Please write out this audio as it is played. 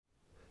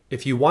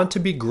If you want to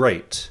be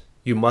great,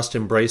 you must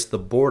embrace the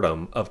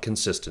boredom of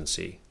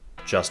consistency.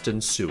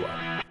 Justin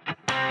Sua.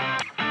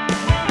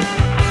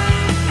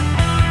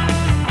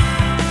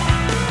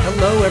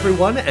 Hello,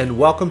 everyone, and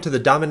welcome to the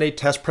Dominate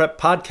Test Prep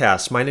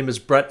Podcast. My name is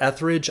Brett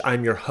Etheridge.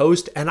 I'm your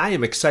host, and I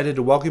am excited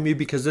to welcome you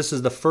because this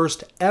is the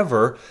first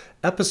ever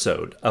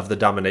episode of the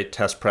Dominate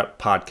Test Prep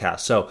Podcast.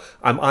 So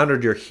I'm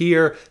honored you're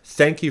here.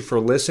 Thank you for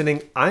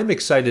listening. I'm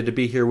excited to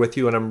be here with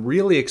you, and I'm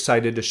really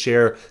excited to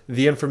share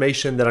the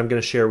information that I'm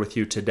going to share with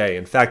you today.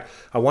 In fact,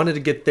 I wanted to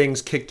get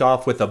things kicked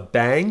off with a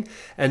bang,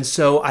 and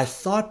so I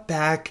thought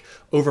back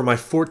over my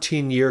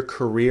 14-year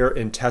career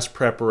in test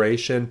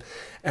preparation,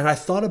 and I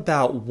thought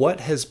about what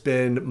has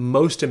been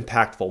most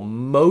impactful,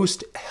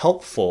 most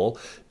helpful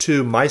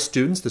to my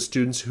students, the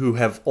students who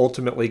have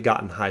ultimately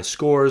gotten high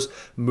scores,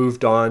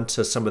 moved on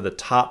to some of the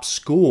top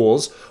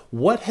schools.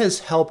 What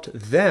has helped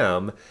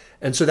them?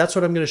 And so that's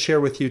what I'm going to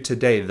share with you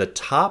today, the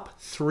top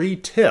 3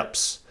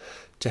 tips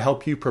to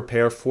help you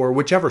prepare for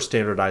whichever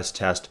standardized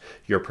test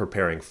you're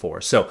preparing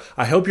for. So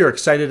I hope you're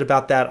excited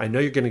about that. I know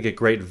you're going to get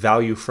great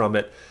value from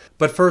it.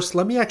 But first,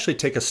 let me actually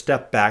take a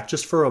step back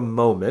just for a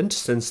moment,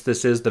 since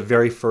this is the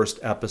very first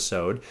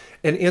episode,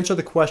 and answer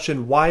the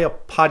question, why a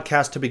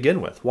podcast to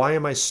begin with? Why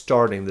am I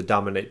starting the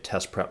Dominate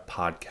Test Prep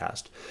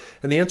Podcast?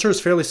 And the answer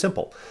is fairly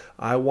simple.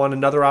 I want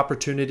another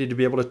opportunity to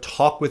be able to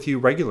talk with you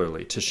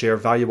regularly, to share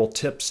valuable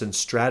tips and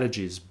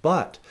strategies,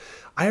 but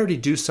I already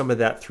do some of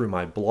that through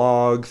my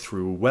blog,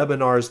 through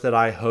webinars that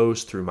I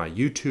host, through my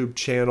YouTube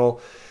channel.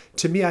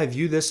 To me, I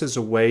view this as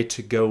a way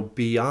to go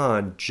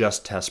beyond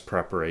just test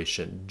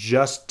preparation,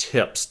 just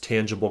tips,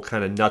 tangible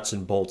kind of nuts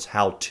and bolts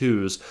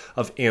how-tos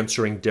of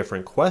answering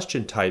different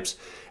question types,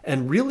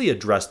 and really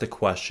address the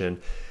question,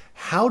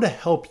 how to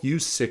help you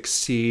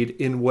succeed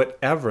in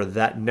whatever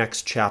that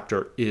next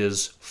chapter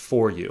is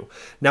for you.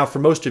 Now, for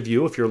most of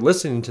you, if you're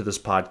listening to this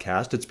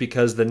podcast, it's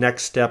because the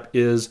next step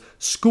is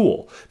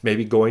school,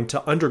 maybe going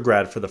to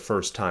undergrad for the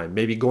first time,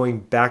 maybe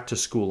going back to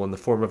school in the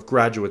form of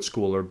graduate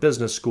school or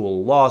business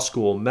school, law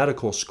school,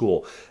 medical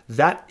school.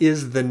 That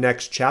is the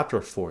next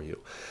chapter for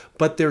you.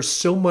 But there's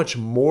so much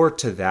more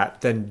to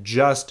that than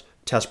just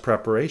test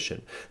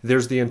preparation.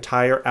 There's the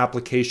entire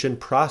application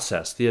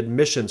process, the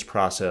admissions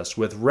process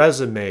with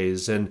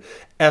resumes and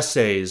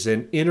essays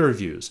and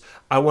interviews.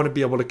 I want to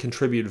be able to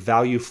contribute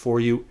value for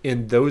you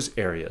in those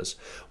areas.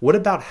 What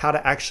about how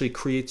to actually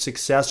create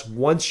success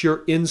once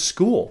you're in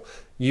school?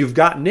 You've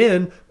gotten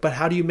in, but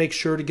how do you make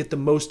sure to get the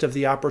most of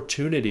the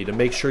opportunity to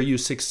make sure you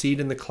succeed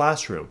in the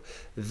classroom?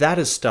 That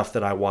is stuff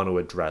that I want to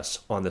address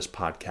on this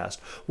podcast.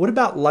 What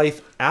about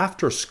life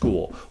after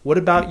school? What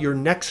about your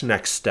next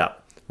step?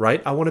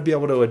 Right? I want to be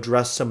able to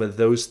address some of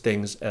those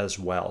things as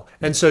well.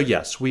 And so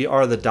yes, we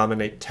are the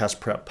Dominate Test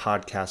Prep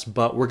Podcast,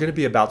 but we're going to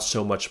be about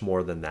so much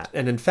more than that.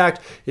 And in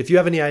fact, if you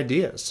have any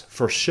ideas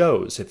for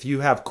shows, if you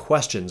have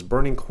questions,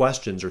 burning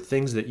questions, or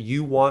things that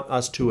you want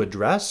us to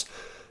address,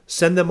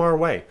 send them our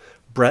way.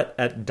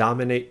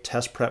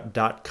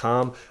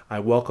 Brett@dominatetestprep.com. I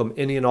welcome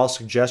any and all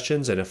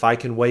suggestions, and if I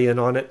can weigh in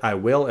on it, I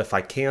will. If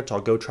I can't, I'll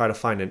go try to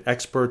find an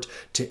expert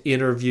to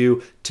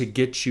interview to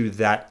get you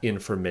that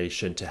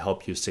information to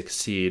help you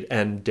succeed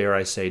and, dare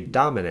I say,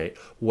 dominate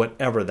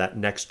whatever that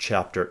next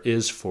chapter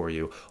is for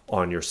you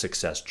on your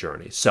success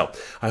journey. So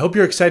I hope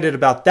you're excited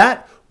about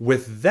that.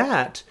 With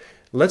that,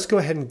 let's go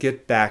ahead and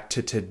get back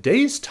to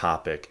today's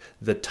topic,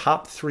 the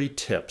top 3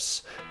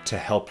 tips to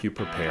help you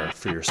prepare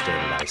for your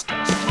standardized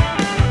test.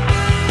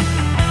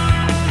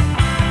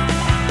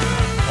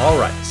 All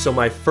right, so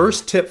my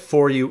first tip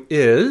for you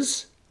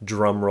is,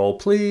 drum roll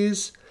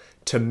please,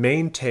 to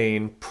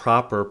maintain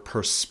proper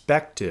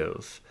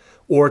perspective,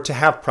 or to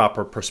have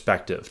proper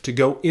perspective, to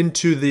go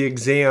into the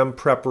exam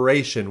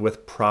preparation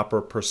with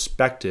proper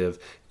perspective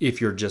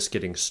if you're just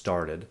getting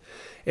started.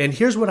 And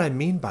here's what I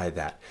mean by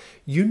that.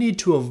 You need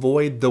to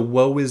avoid the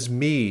woe is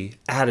me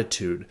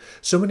attitude.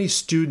 So many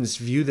students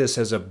view this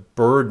as a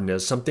burden,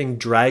 as something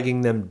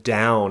dragging them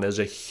down, as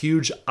a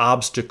huge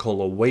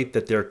obstacle, a weight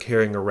that they're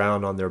carrying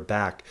around on their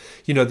back.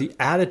 You know, the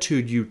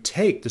attitude you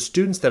take, the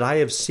students that I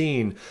have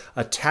seen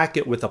attack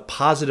it with a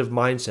positive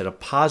mindset, a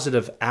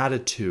positive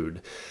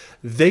attitude,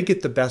 they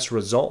get the best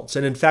results.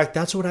 And in fact,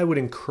 that's what I would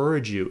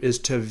encourage you, is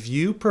to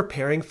view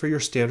preparing for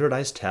your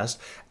standardized test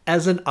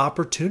as an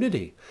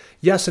opportunity.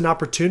 Yes, an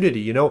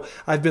opportunity. You know,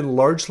 I've been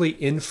largely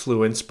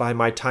influenced by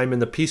my time in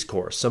the Peace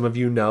Corps. Some of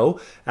you know,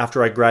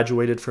 after I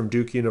graduated from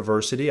Duke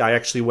University, I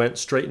actually went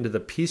straight into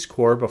the Peace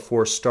Corps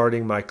before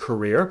starting my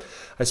career.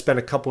 I spent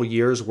a couple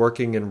years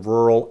working in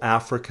rural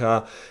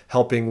Africa,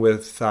 helping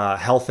with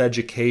health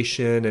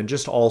education and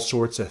just all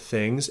sorts of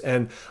things.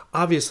 And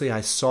obviously, I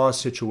saw a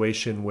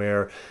situation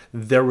where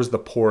there was the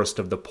poorest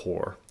of the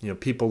poor, you know,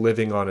 people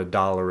living on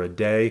 $1 a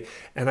day.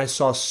 And I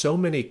saw so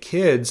many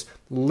kids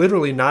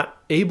literally not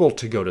able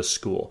to go to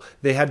school.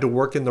 They had to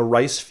work in the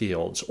rice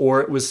fields,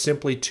 or it was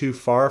simply too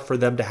far for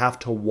them to have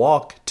to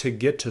walk to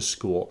get to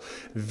school.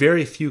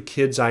 Very few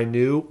kids I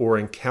knew or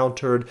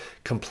encountered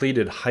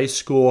completed high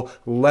school,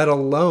 let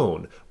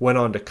alone went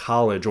on to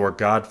college or,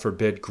 God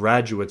forbid,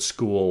 graduate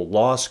school,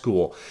 law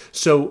school.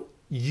 So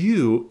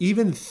you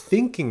even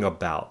thinking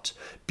about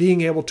being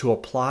able to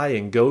apply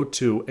and go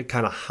to a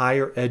kind of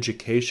higher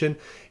education,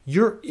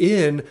 you're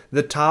in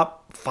the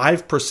top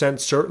 5%,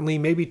 certainly,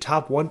 maybe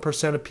top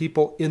 1% of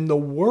people in the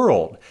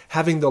world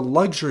having the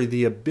luxury,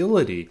 the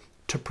ability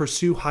to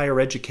pursue higher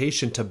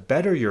education, to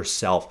better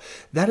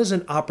yourself. That is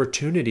an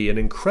opportunity, an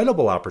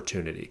incredible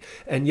opportunity.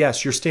 And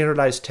yes, your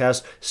standardized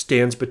test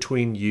stands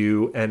between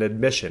you and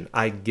admission.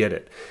 I get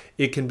it.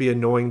 It can be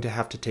annoying to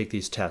have to take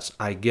these tests.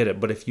 I get it.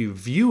 But if you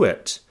view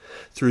it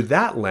through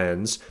that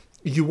lens,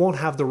 you won't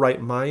have the right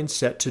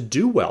mindset to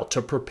do well,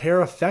 to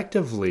prepare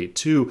effectively,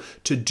 to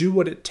do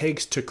what it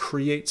takes to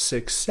create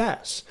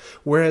success.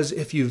 Whereas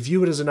if you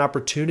view it as an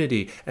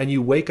opportunity and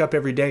you wake up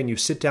every day and you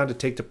sit down to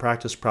take the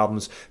practice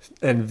problems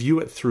and view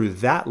it through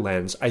that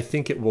lens, I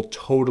think it will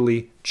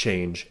totally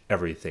change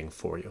everything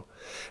for you.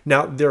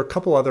 Now, there are a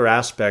couple other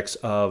aspects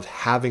of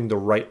having the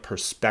right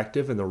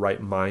perspective and the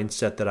right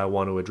mindset that I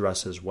want to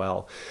address as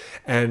well.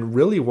 And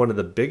really, one of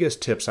the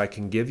biggest tips I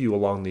can give you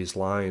along these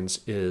lines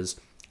is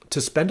to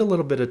spend a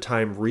little bit of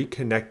time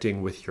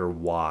reconnecting with your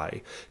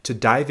why, to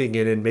diving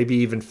in and maybe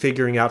even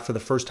figuring out for the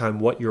first time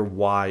what your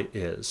why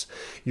is.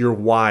 Your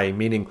why,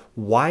 meaning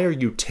why are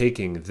you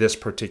taking this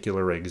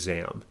particular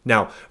exam?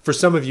 Now, for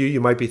some of you,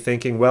 you might be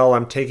thinking, well,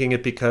 I'm taking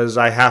it because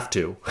I have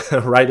to,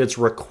 right? It's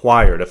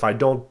required. If I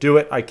don't do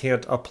it, I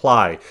can't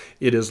apply.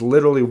 It is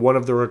literally one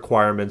of the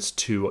requirements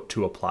to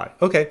apply.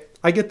 Okay.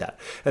 I get that.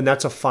 And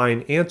that's a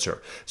fine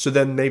answer. So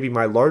then maybe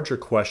my larger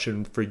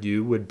question for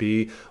you would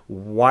be,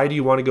 why do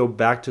you want to go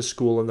back to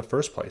school in the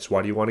first place?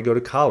 Why do you want to go to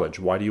college?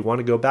 Why do you want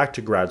to go back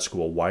to grad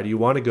school? Why do you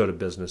want to go to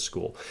business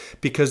school?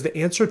 Because the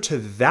answer to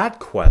that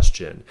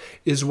question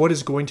is what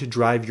is going to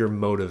drive your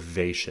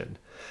motivation.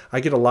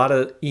 I get a lot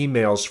of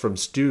emails from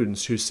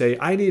students who say,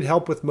 I need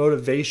help with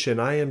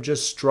motivation. I am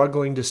just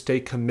struggling to stay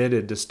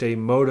committed, to stay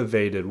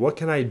motivated. What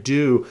can I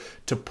do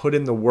to put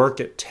in the work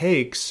it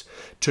takes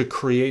to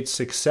create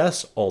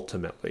success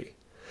ultimately?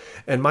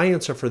 And my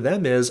answer for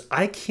them is,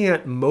 I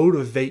can't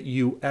motivate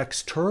you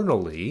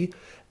externally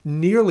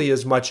nearly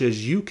as much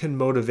as you can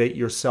motivate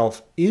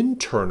yourself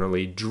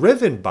internally,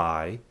 driven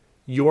by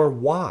your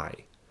why.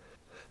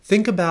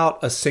 Think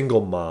about a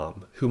single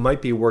mom who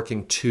might be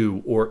working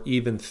 2 or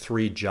even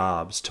 3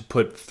 jobs to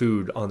put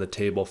food on the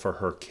table for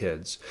her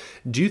kids.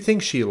 Do you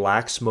think she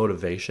lacks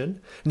motivation?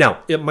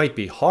 Now, it might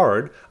be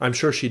hard. I'm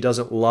sure she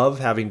doesn't love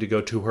having to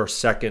go to her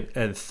 2nd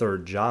and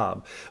 3rd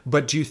job.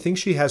 But do you think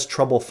she has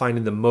trouble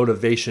finding the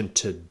motivation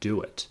to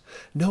do it?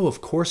 No,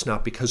 of course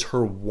not, because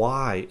her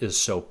why is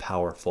so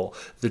powerful.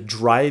 The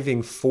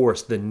driving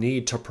force, the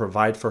need to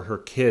provide for her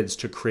kids,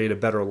 to create a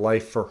better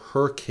life for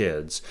her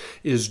kids,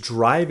 is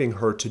driving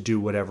her to do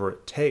whatever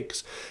it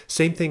takes.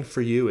 Same thing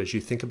for you as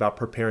you think about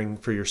preparing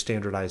for your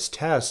standardized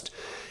test.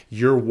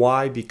 Your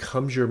why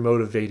becomes your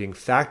motivating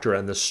factor,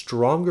 and the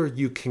stronger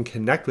you can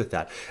connect with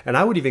that. And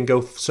I would even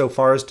go so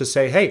far as to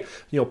say, hey,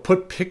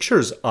 put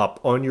pictures up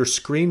on your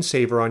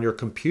screensaver on your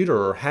computer,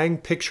 or hang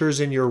pictures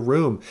in your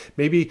room,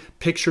 maybe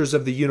pictures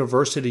of the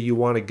university you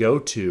want to go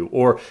to,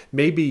 or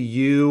maybe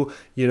you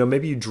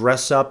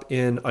dress up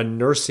in a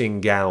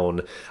nursing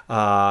gown,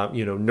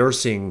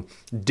 nursing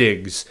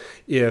digs,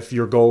 if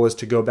your goal is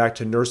to go back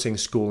to nursing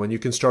school, and you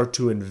can start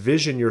to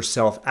envision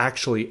yourself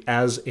actually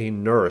as a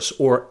nurse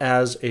or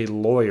as a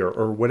lawyer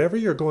or whatever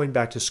you're going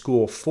back to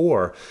school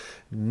for.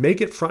 Make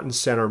it front and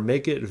center,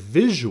 make it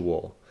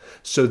visual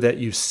so that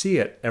you see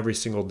it every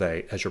single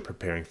day as you're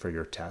preparing for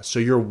your test. So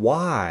your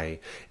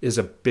why is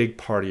a big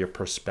part of your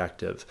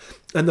perspective.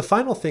 And the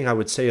final thing I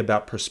would say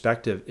about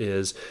perspective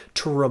is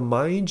to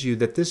remind you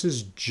that this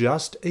is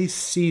just a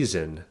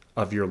season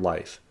of your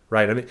life.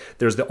 Right? I mean,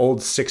 there's the old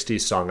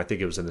 60s song, I think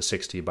it was in the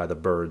 60s by the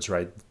Byrds,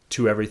 right?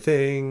 To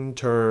everything,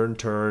 turn,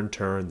 turn,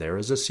 turn. There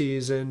is a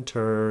season,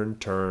 turn,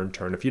 turn,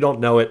 turn. If you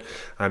don't know it,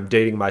 I'm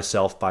dating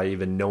myself by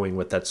even knowing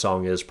what that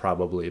song is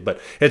probably.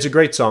 But it's a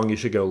great song. You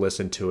should go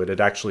listen to it.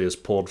 It actually is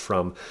pulled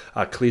from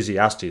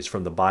Ecclesiastes,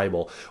 from the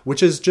Bible,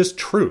 which is just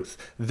truth,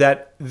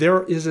 that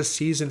there is a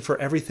season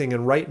for everything.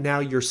 And right now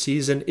your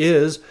season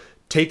is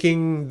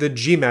taking the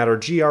GMAT or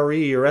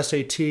GRE or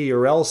SAT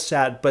or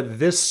LSAT, but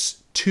this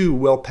too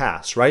will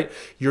pass, right?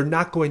 You're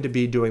not going to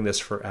be doing this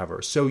forever.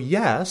 So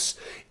yes,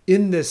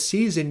 in this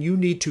season, you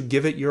need to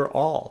give it your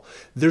all.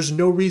 There's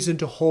no reason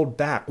to hold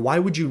back. Why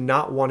would you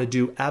not want to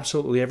do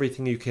absolutely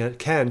everything you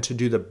can to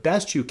do the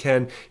best you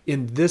can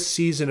in this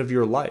season of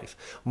your life?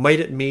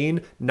 Might it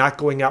mean not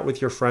going out with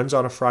your friends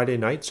on a Friday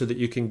night so that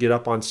you can get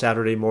up on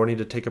Saturday morning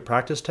to take a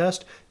practice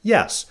test?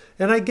 Yes,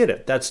 and I get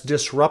it. That's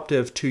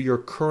disruptive to your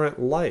current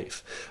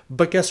life.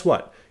 But guess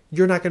what?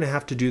 You're not going to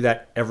have to do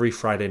that every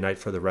Friday night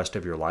for the rest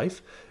of your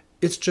life.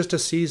 It's just a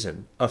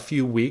season, a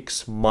few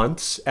weeks,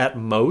 months at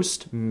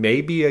most,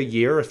 maybe a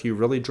year if you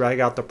really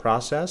drag out the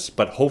process,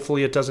 but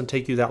hopefully it doesn't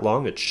take you that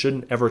long. It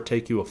shouldn't ever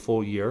take you a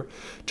full year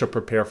to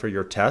prepare for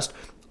your test.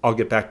 I'll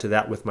get back to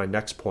that with my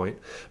next point.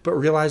 But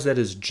realize that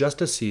is just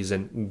a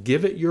season.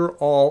 Give it your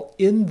all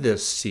in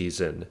this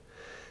season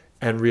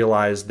and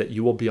realize that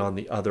you will be on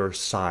the other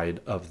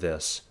side of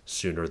this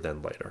sooner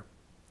than later.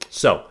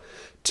 So,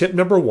 tip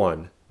number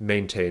 1,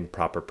 maintain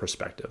proper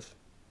perspective.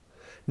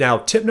 Now,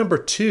 tip number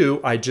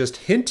 2, I just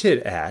hinted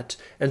at.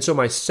 And so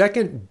my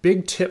second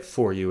big tip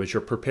for you as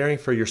you're preparing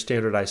for your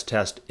standardized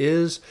test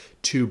is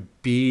to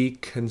be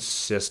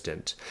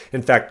consistent.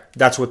 In fact,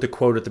 that's what the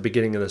quote at the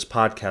beginning of this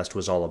podcast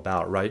was all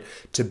about, right?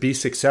 To be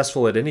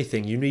successful at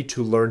anything, you need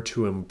to learn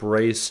to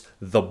embrace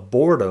the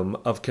boredom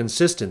of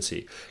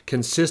consistency.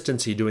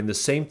 Consistency, doing the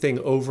same thing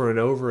over and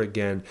over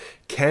again,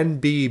 can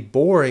be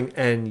boring,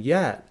 and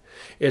yet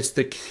it's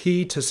the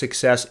key to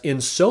success in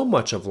so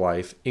much of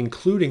life,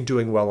 including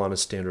doing well on a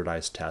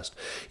standardized test.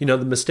 You know,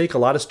 the mistake a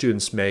lot of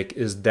students make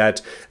is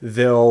that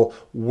they'll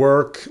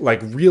work like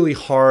really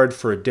hard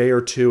for a day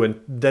or two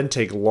and then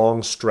take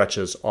long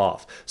stretches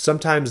off.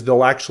 Sometimes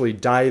they'll actually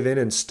dive in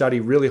and study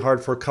really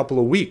hard for a couple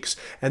of weeks,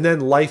 and then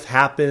life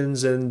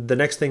happens, and the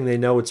next thing they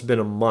know, it's been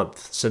a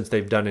month since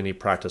they've done any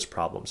practice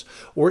problems.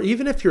 Or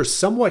even if you're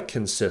somewhat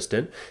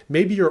consistent,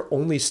 maybe you're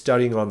only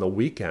studying on the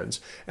weekends.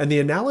 And the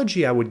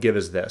analogy I would give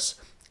is this.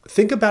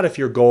 Think about if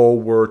your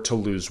goal were to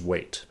lose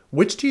weight.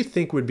 Which do you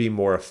think would be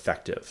more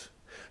effective?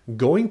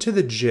 Going to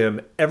the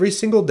gym every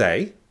single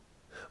day,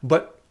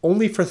 but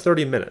only for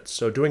 30 minutes.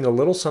 So doing a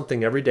little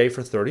something every day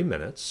for 30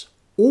 minutes,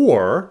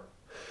 or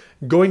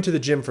going to the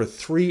gym for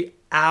 3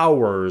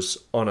 hours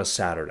on a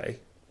Saturday.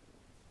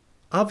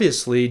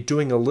 Obviously,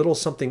 doing a little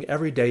something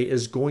every day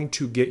is going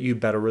to get you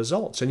better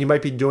results. And you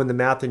might be doing the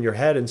math in your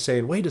head and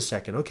saying, wait a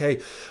second, okay,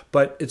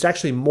 but it's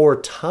actually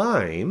more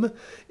time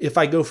if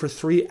I go for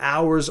 3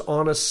 hours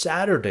on a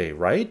Saturday,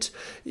 right?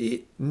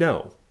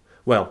 No.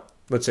 Well,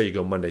 let's say you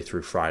go Monday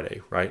through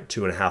Friday, right?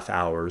 2.5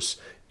 hours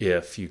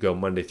if you go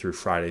Monday through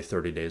Friday,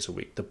 30 days a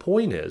week. The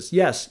point is,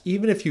 yes,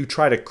 even if you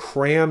try to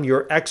cram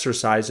your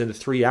exercise into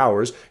 3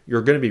 hours,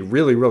 you're going to be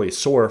really, really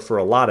sore for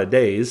a lot of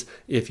days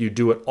if you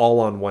do it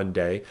all on one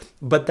day.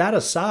 But that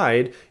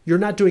aside, you're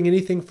not doing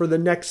anything for the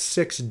next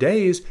 6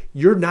 days.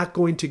 You're not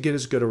going to get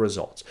as good a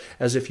results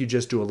as if you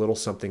just do a little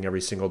something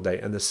every single day.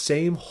 And the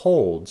same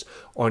holds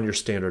on your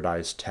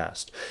standardized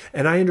test.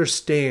 And I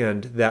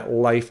understand that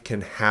life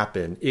can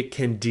happen. It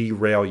can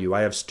derail you.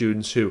 I have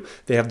students who,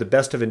 they have the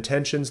best of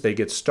intentions. They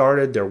get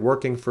started, they're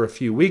working for a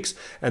few weeks,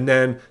 and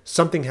then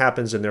something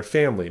happens in their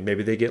family.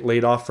 Maybe they get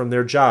laid off from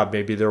their job.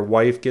 Maybe their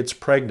wife gets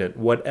pregnant.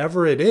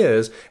 Whatever it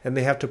is, and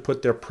they have to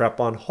put their prep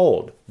on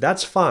hold.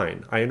 That's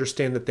fine. I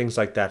understand that things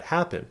like that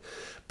happen.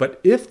 But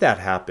if that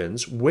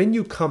happens, when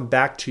you come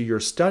back to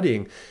your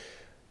studying,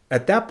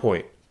 at that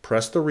point,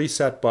 press the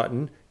reset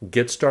button,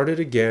 get started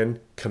again,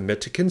 commit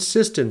to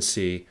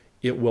consistency.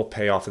 It will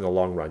pay off in the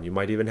long run. You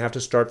might even have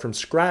to start from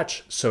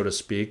scratch, so to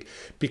speak,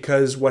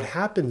 because what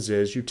happens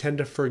is you tend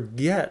to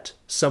forget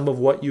some of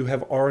what you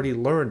have already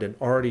learned and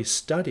already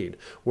studied.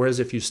 Whereas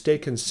if you stay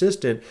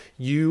consistent,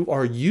 you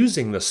are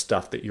using the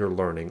stuff that you're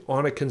learning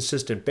on a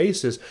consistent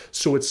basis,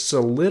 so it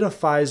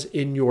solidifies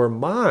in your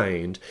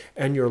mind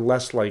and you're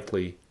less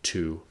likely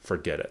to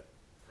forget it.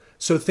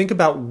 So think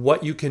about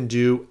what you can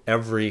do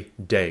every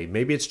day.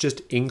 Maybe it's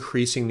just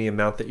increasing the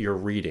amount that you're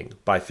reading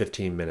by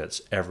 15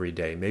 minutes every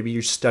day. Maybe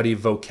you study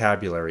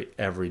vocabulary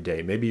every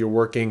day. Maybe you're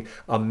working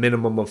a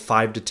minimum of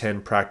 5 to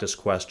 10 practice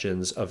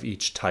questions of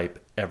each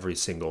type every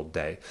single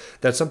day.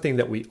 That's something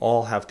that we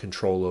all have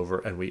control over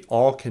and we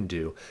all can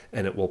do,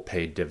 and it will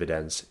pay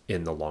dividends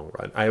in the long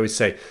run. I always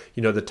say,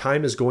 the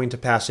time is going to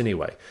pass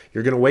anyway.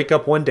 You're going to wake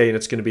up one day and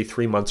it's going to be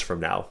 3 months from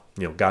now,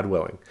 God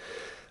willing.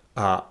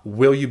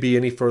 Will you be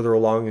any further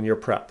along in your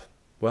prep?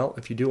 Well,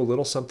 if you do a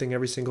little something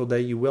every single day,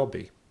 you will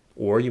be.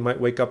 Or you might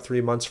wake up 3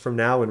 months from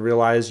now and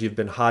realize you've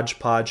been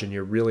hodgepodge and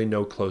you're really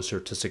no closer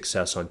to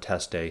success on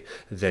test day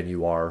than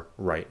you are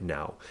right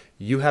now.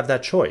 You have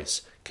that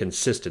choice.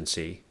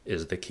 Consistency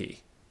is the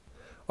key.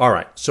 All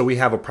right, so we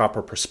have a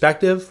proper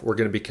perspective. We're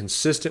going to be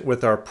consistent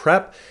with our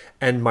prep.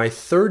 And my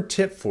third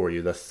tip for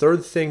you, the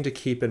third thing to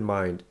keep in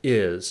mind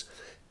is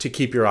to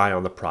keep your eye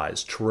on the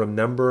prize, to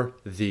remember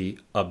the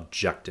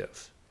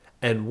objective.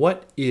 And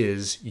what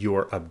is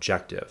your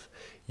objective?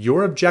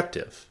 Your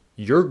objective,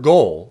 your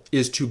goal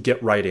is to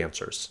get right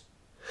answers.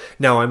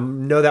 Now, I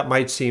know that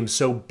might seem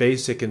so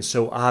basic and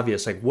so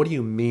obvious. Like, what do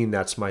you mean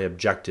that's my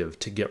objective,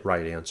 to get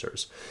right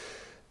answers?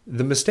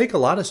 The mistake a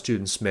lot of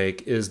students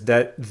make is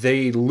that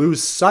they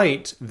lose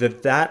sight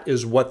that that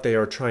is what they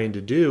are trying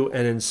to do,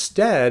 and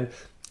instead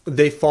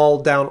they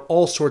fall down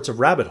all sorts of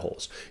rabbit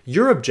holes.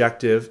 Your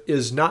objective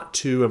is not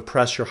to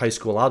impress your high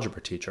school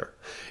algebra teacher.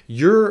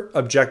 Your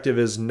objective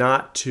is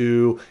not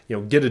to,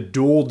 get a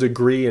dual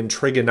degree in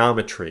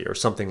trigonometry or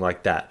something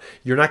like that.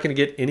 You're not going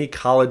to get any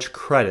college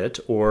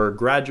credit or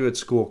graduate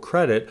school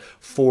credit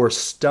for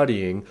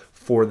studying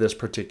for this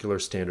particular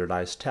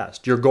standardized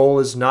test. Your goal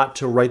is not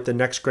to write the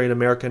next great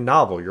American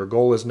novel. Your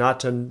goal is not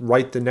to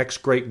write the next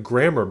great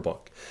grammar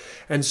book.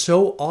 And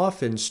so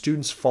often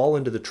students fall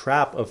into the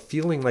trap of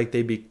feeling like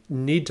they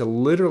need to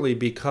literally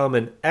become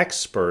an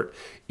expert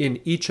in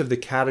each of the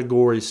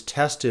categories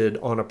tested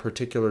on a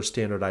particular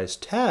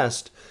standardized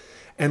test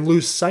and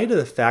lose sight of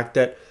the fact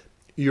that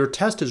your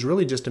test is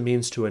really just a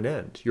means to an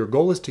end. Your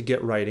goal is to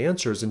get right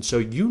answers. And so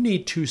you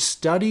need to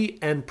study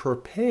and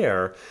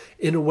prepare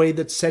in a way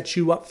that sets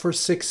you up for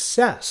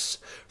success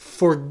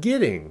for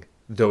getting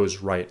those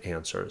right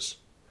answers.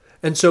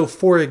 And so,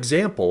 for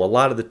example, a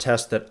lot of the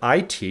tests that I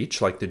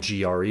teach, like the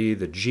GRE,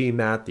 the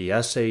GMAT,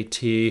 the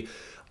SAT,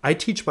 I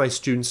teach my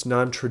students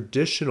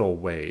non-traditional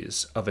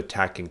ways of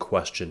attacking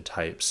question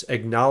types,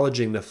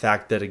 acknowledging the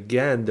fact that,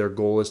 again, their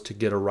goal is to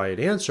get a right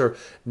answer,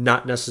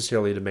 not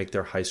necessarily to make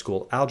their high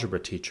school algebra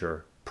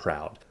teacher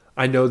proud.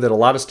 I know that a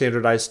lot of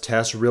standardized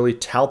tests really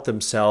tout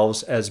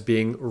themselves as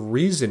being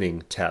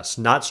reasoning tests,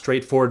 not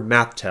straightforward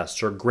math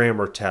tests or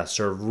grammar tests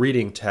or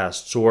reading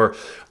tests or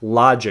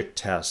logic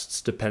tests.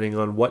 Depending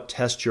on what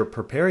test you're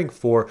preparing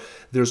for,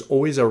 there's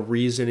always a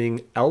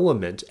reasoning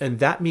element, and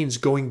that means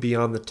going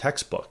beyond the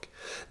textbook.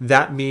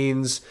 That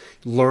means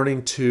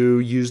learning to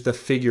use the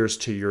figures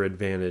to your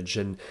advantage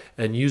and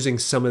using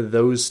some of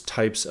those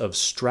types of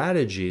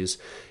strategies.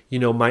 You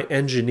know, my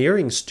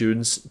engineering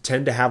students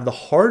tend to have the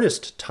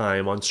hardest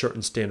time on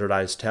certain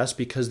standardized tests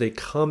because they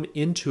come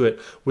into it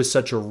with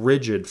such a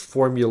rigid,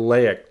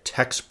 formulaic,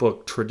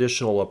 textbook,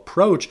 traditional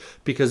approach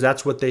because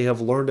that's what they have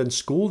learned in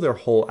school their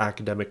whole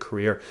academic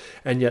career.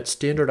 And yet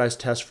standardized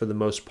tests, for the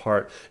most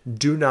part,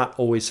 do not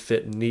always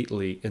fit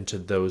neatly into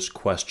those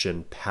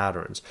question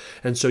patterns.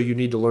 And so you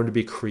need to learn to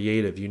be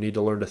creative. You need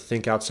to learn to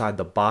think outside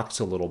the box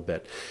a little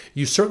bit.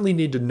 You certainly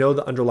need to know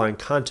the underlying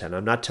content.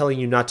 I'm not telling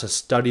you not to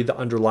study the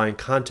underlying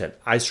content.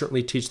 I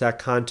certainly teach that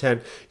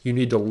content. You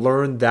need to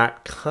learn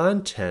that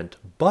content,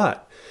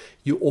 but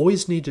you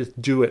always need to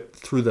do it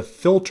through the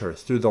filter,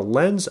 through the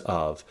lens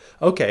of,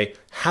 okay,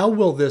 how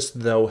will this,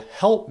 though,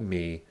 help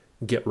me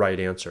get right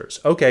answers?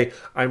 Okay,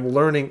 I'm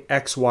learning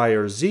X, Y,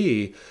 or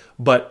Z,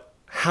 but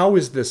how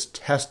is this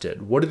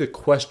tested? What do the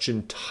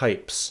question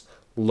types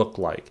look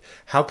like?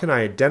 How can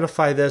I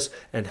identify this,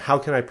 and how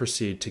can I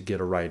proceed to get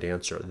a right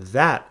answer?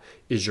 That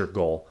is your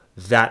goal.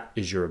 That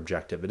is your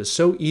objective. It is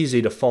so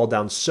easy to fall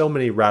down so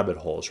many rabbit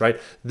holes, right?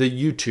 The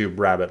YouTube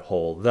rabbit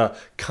hole, the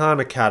Khan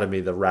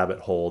Academy, the rabbit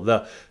hole,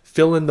 the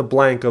fill in the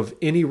blank of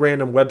any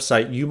random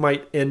website you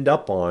might end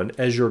up on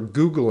as you're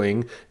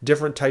Googling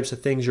different types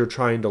of things you're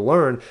trying to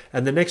learn.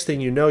 And the next thing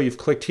you know, you've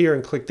clicked here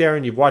and clicked there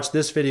and you've watched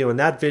this video and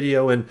that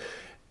video,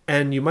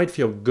 and you might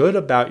feel good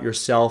about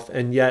yourself,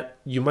 and yet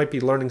you might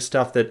be learning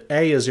stuff that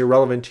A, is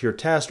irrelevant to your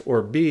test,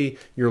 or B,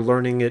 you're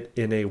learning it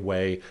in a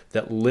way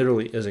that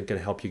literally isn't going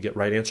to help you get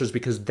right answers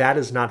because that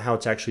is not how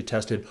it's actually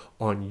tested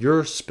on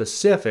your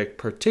specific,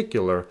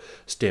 particular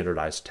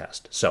standardized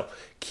test. So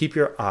keep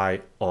your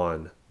eye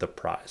on the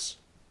prize.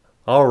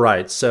 All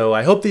right, so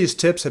I hope these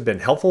tips have been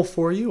helpful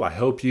for you. I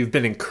hope you've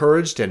been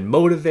encouraged and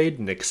motivated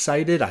and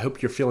excited. I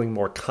hope you're feeling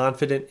more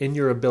confident in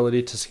your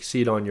ability to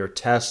succeed on your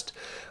test.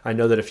 I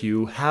know that if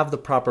you have the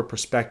proper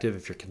perspective,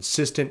 if you're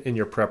consistent in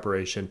your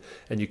preparation,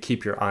 and you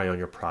keep your eye on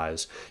your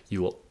prize,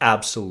 you will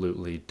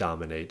absolutely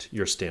dominate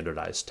your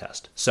standardized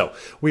test. So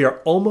we are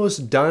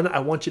almost done. I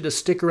want you to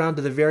stick around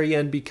to the very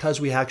end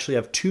because we actually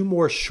have 2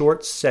 more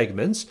short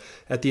segments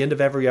at the end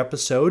of every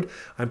episode.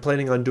 I'm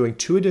planning on doing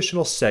 2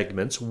 additional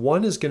segments.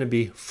 One is going to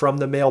be from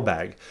the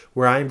mailbag,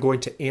 where I'm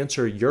going to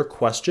answer your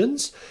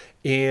questions.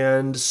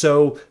 And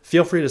so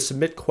feel free to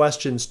submit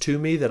questions to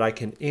me that I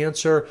can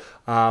answer,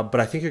 but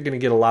I think you're going to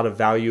get a lot of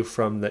value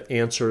from the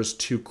answers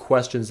to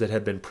questions that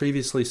have been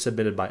previously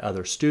submitted by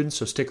other students,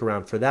 so stick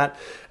around for that.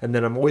 And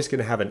then I'm always going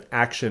to have an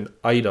action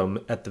item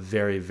at the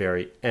very,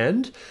 very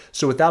end.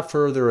 So without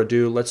further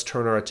ado, let's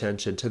turn our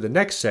attention to the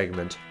next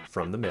segment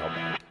from the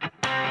mailbag.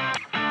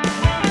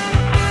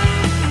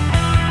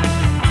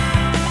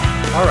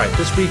 All right,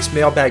 this week's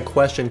mailbag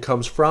question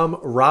comes from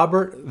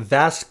Robert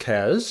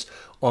Vasquez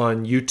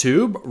on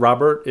YouTube.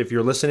 Robert, if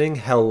you're listening,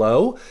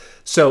 hello.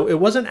 So it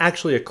wasn't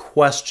actually a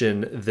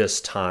question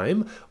this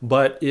time,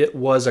 but it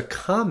was a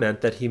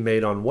comment that he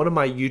made on one of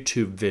my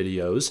YouTube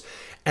videos.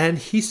 And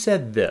he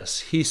said this.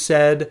 He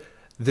said,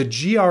 the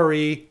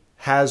GRE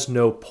has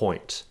no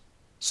point.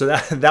 So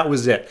that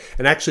was it.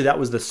 And actually, that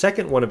was the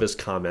second one of his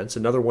comments.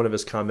 Another one of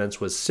his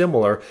comments was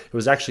similar. It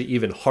was actually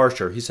even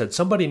harsher. He said,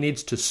 somebody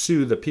needs to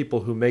sue the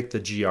people who make the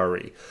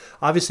GRE.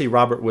 Obviously,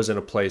 Robert was in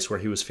a place where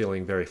he was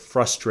feeling very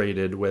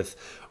frustrated with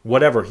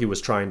whatever he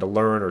was trying to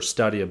learn or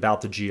study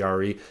about the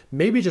GRE,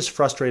 maybe just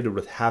frustrated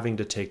with having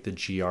to take the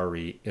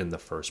GRE in the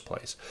first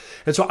place.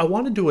 And so I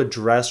wanted to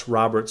address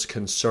Robert's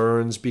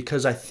concerns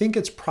because I think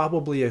it's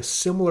probably a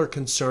similar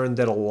concern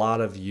that a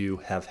lot of you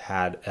have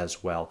had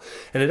as well.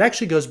 And it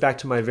actually goes back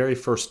to my very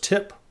first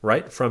tip,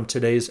 right, from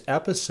today's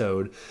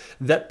episode,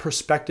 that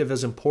perspective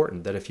is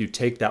important, that if you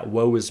take that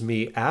woe is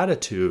me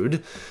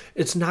attitude,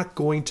 it's not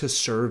going to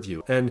serve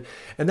you. And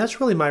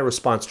that's really my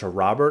response to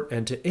Robert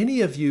and to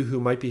any of you who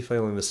might be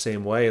feeling the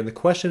same way. And the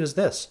question is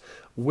this: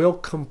 will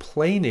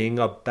complaining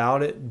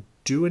about it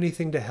do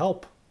anything to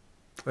help?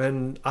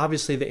 And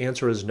obviously the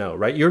answer is no,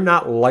 right? You're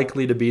not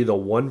likely to be the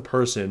one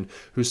person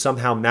who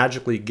somehow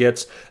magically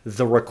gets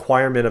the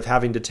requirement of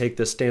having to take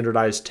this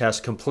standardized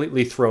test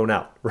completely thrown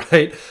out,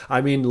 right?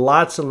 I mean,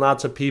 lots and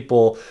lots of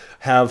people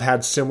have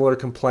had similar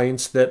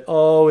complaints that,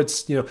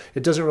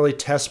 it doesn't really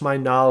test my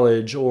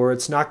knowledge, or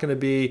it's not going to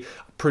be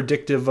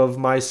predictive of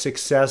my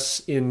success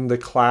in the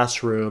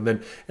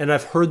classroom. And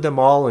I've heard them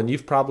all, and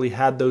you've probably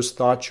had those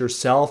thoughts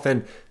yourself,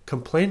 and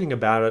complaining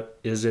about it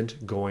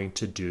isn't going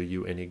to do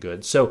you any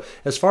good. So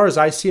as far as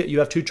I see it, you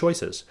have two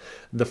choices.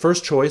 The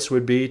first choice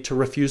would be to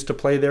refuse to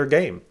play their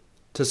game.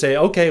 To say,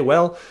 okay,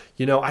 well,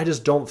 I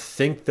just don't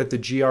think that the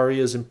GRE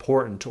is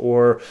important,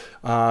 or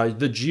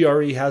the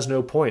GRE has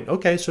no point.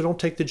 Okay, so don't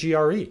take the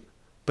GRE.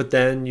 But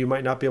then you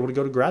might not be able to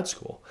go to grad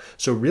school.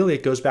 So really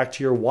it goes back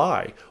to your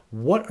why.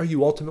 What are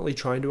you ultimately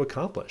trying to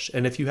accomplish?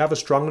 And if you have a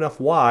strong enough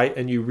why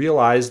and you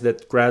realize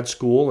that grad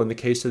school in the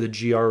case of the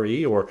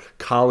GRE, or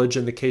college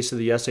in the case of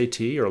the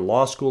SAT, or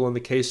law school in the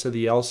case of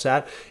the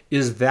LSAT,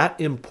 is that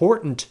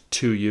important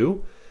to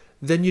you,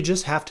 then you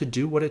just have to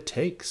do what it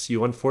takes.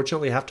 You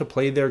unfortunately have to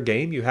play their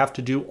game. You have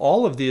to do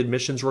all of the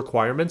admissions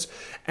requirements,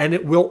 and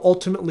it will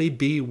ultimately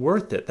be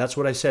worth it. That's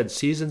what I said,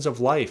 seasons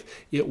of life.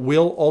 It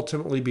will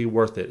ultimately be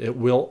worth it. It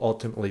will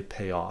ultimately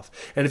pay off.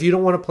 And if you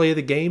don't want to play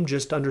the game,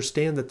 just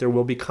understand that there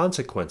will be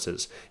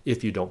consequences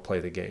if you don't play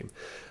the game.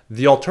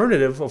 The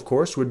alternative, of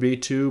course, would be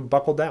to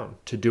buckle down,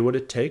 to do what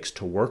it takes,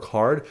 to work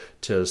hard,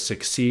 to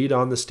succeed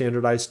on the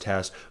standardized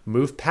test,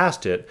 move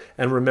past it,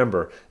 and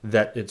remember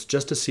that it's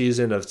just a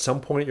season. At some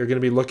point, you're going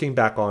to be looking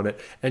back on it,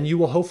 and you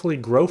will hopefully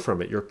grow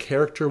from it. Your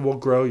character will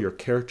grow, your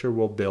character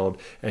will build,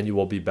 and you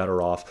will be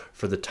better off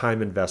for the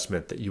time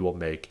investment that you will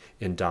make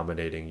in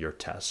dominating your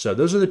test. So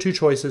those are the two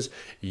choices.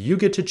 You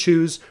get to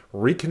choose,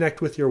 reconnect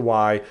with your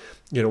why.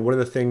 One of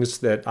the things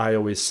that I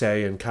always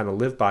say and kind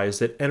of live by is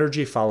that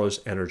energy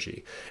follows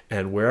energy.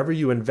 And wherever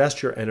you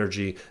invest your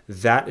energy,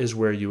 that is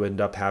where you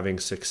end up having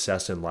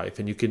success in life.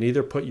 And you can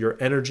either put your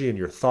energy and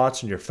your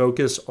thoughts and your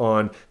focus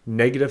on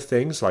negative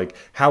things like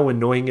how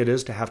annoying it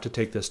is to have to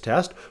take this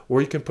test,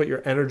 or you can put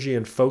your energy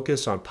and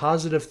focus on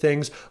positive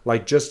things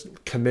like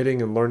just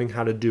committing and learning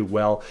how to do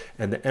well,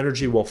 and the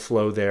energy will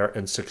flow there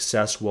and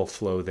success will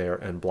flow there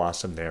and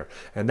blossom there.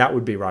 And that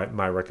would be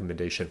my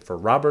recommendation for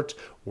Robert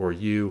or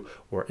you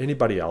or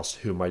anybody else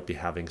who might be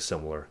having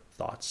similar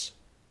thoughts.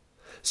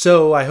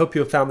 So I hope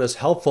you have found this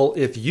helpful.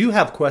 If you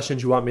have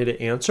questions you want me to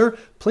answer,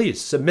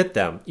 please submit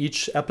them.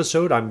 Each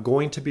episode, I'm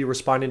going to be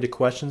responding to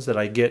questions that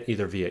I get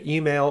either via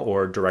email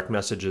or direct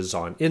messages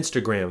on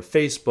Instagram,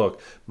 Facebook,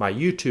 my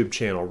YouTube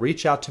channel.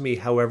 Reach out to me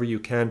however you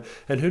can.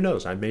 And who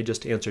knows, I may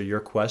just answer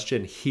your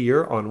question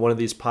here on one of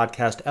these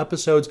podcast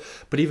episodes.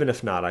 But even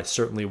if not, I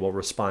certainly will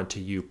respond to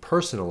you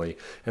personally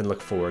and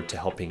look forward to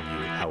helping you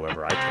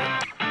however I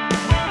can.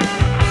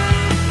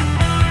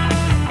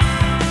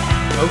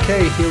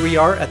 Okay, here we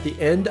are at the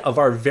end of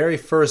our very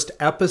first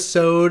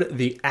episode,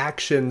 the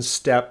action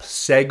step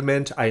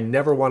segment. I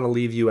never want to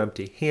leave you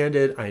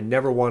empty-handed. I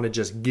never want to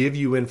just give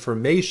you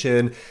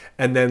information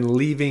and then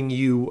leave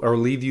you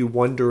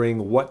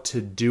wondering what to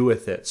do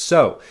with it.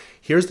 So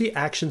here's the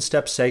action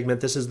step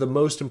segment. This is the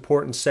most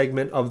important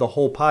segment of the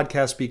whole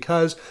podcast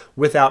because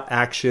without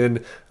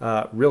action,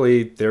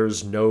 really,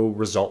 there's no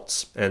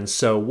results. And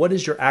so what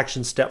is your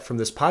action step from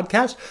this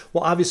podcast?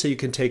 Well, obviously you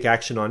can take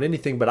action on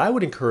anything, but I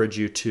would encourage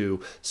you to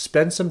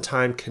spend some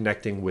time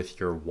connecting with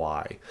your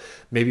why.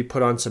 Maybe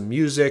put on some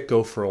music,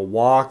 go for a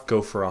walk,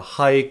 go for a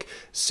hike,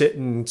 sit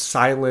in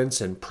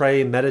silence and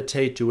pray,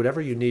 meditate, do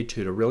whatever you need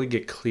to really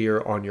get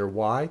clear on your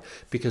why,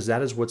 because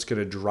that is what's going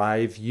to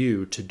drive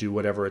you to do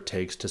whatever it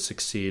takes to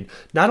succeed,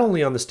 not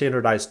only on the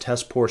standardized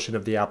test portion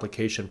of the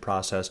application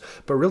process,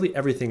 but really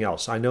everything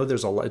else. I know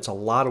it's a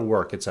lot of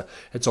work. It's a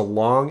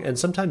long and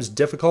sometimes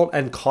difficult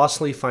and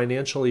costly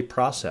financially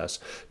process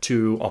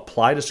to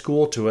apply to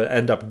school, to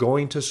end up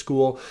going to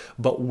school,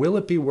 but will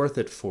it be worth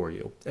it for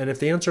you? And if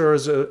the answer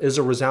is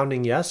a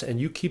resounding yes, and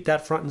you keep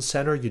that front and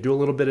center, you do a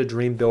little bit of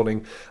dream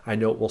building, I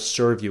know it will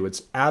serve you.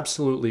 It's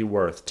absolutely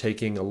worth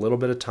taking a little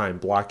bit of time,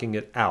 blocking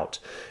it out,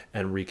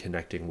 and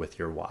reconnecting with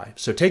your why.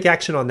 So take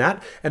action on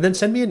that and then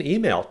send me an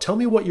email. Tell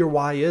me what your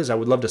why is. I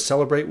would love to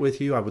celebrate with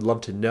you. I would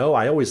love to know.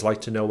 I always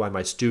like to know why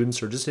my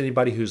students or just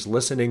anybody who's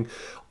listening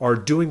are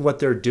doing what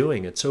they're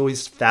doing. It's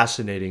always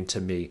fascinating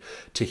to me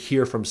to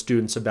hear from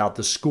students about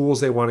the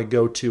schools they want to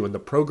go to and the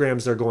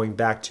programs they're going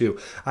back to.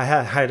 I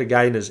had a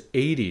guy in his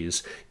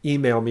 80s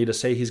email me to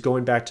say he's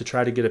going back to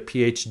try to get a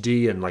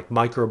PhD in like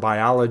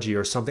microbiology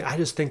or something. I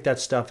just think that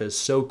stuff is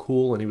so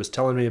cool. And he was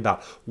telling me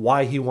about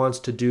why he wants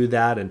to do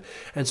that. And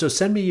so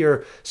send me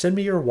your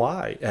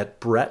why at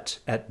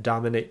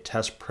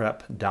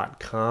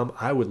brett@dominatetestprep.com.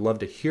 I would love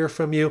to hear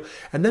from you.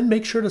 And then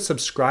make sure to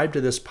subscribe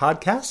to this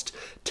podcast.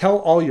 Tell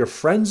all your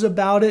friends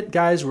about it.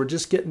 Guys, we're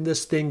just getting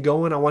this thing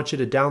going. I want you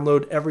to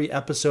download every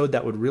episode.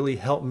 That would really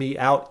help me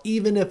out,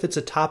 even if it's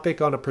a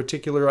topic on a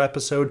particular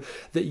episode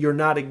that you're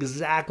not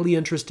exactly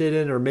interested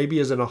in or maybe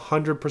isn't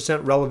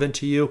 100% relevant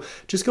to you.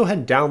 Just go ahead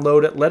and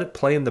download it. Let it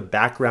play in the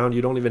background.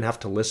 You don't even have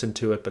to listen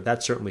to it, but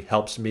that certainly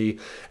helps me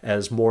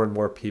as more and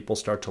more people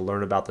start start to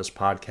learn about this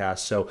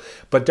podcast.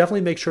 But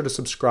definitely make sure to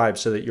subscribe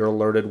so that you're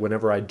alerted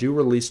whenever I do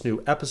release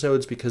new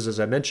episodes, because as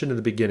I mentioned in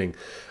the beginning,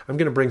 I'm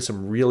going to bring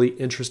some really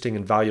interesting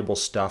and valuable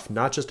stuff,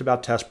 not just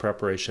about test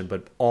preparation,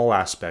 but all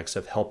aspects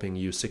of helping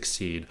you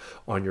succeed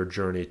on your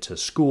journey to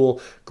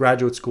school,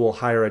 graduate school,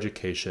 higher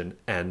education,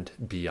 and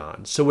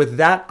beyond. So with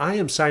that, I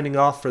am signing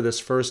off for this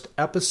first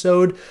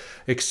episode.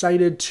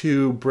 Excited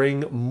to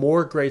bring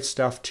more great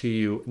stuff to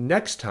you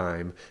next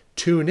time.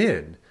 Tune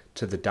in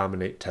to the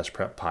Dominate Test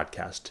Prep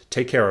podcast.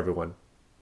 Take care, everyone.